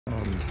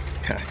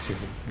Yeah,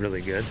 she's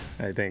really good.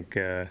 I think,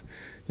 I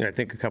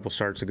think a couple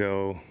starts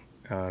ago,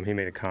 he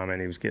made a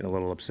comment. He was getting a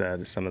little upset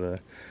at some of the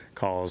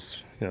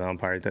calls. The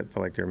umpire that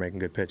felt like they were making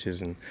good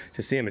pitches, and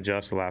to see him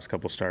adjust the last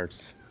couple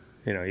starts,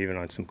 even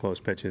on some close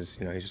pitches,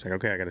 he's just like,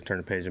 okay, I got to turn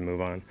the page and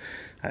move on.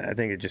 I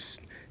think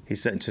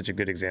he's setting such a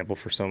good example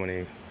for so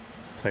many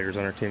players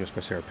on our team,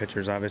 especially our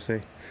pitchers,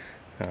 obviously,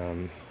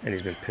 and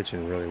he's been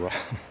pitching really well.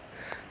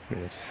 I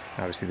mean, it's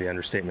obviously the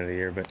understatement of the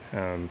year, but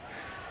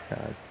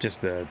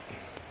just the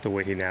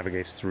way he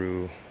navigates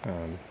through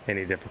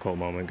any difficult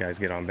moment. Guys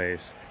get on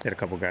base. They had a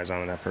couple guys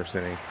on in that first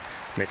inning.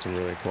 Made some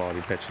really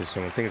quality pitches.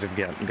 So when things have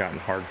gotten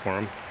hard for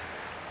him,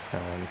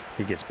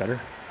 he gets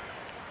better,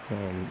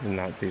 and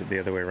not the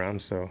other way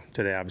around. So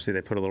today, obviously,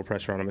 they put a little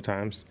pressure on him at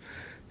times.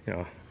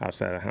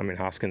 Outside of,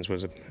 Hoskins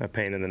was a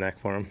pain in the neck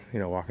for him,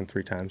 walking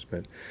 3 times.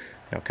 But,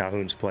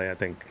 Calhoun's play, I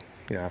think,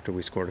 after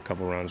we scored a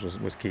couple runs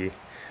was key.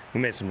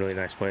 We made some really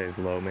nice plays.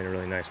 Lowe made a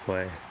really nice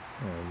play.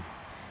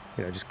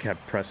 Just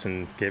kept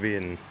pressing Gibby,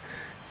 and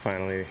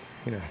finally,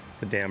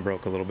 the dam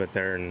broke a little bit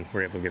there, and we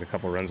were able to get a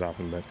couple runs off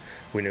him. But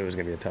we knew it was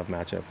going to be a tough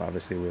matchup,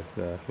 obviously,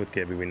 with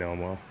Gibby. We know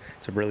him well.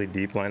 It's a really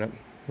deep lineup.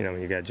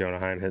 When you got Jonah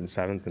Heim hitting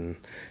 7th and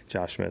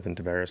Josh Smith and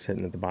Tavares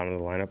hitting at the bottom of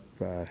the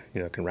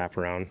lineup, can wrap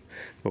around.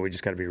 But we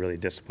just got to be really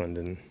disciplined.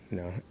 And,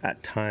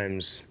 at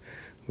times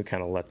we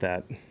kind of let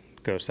that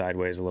go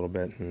sideways a little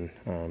bit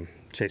and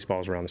chase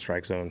balls around the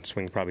strike zone,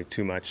 swing probably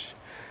too much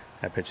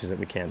at pitches that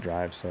we can't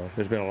drive. So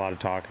there's been a lot of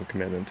talk and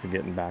commitment to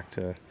getting back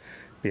to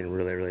being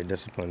really, really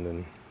disciplined.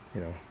 And,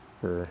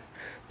 for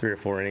 3 or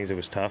 4 innings, it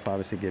was tough.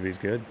 Obviously, Gibby's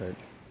good, but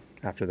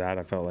after that,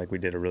 I felt like we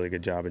did a really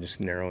good job of just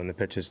narrowing the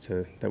pitches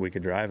that we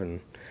could drive and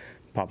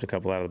popped a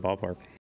couple out of the ballpark.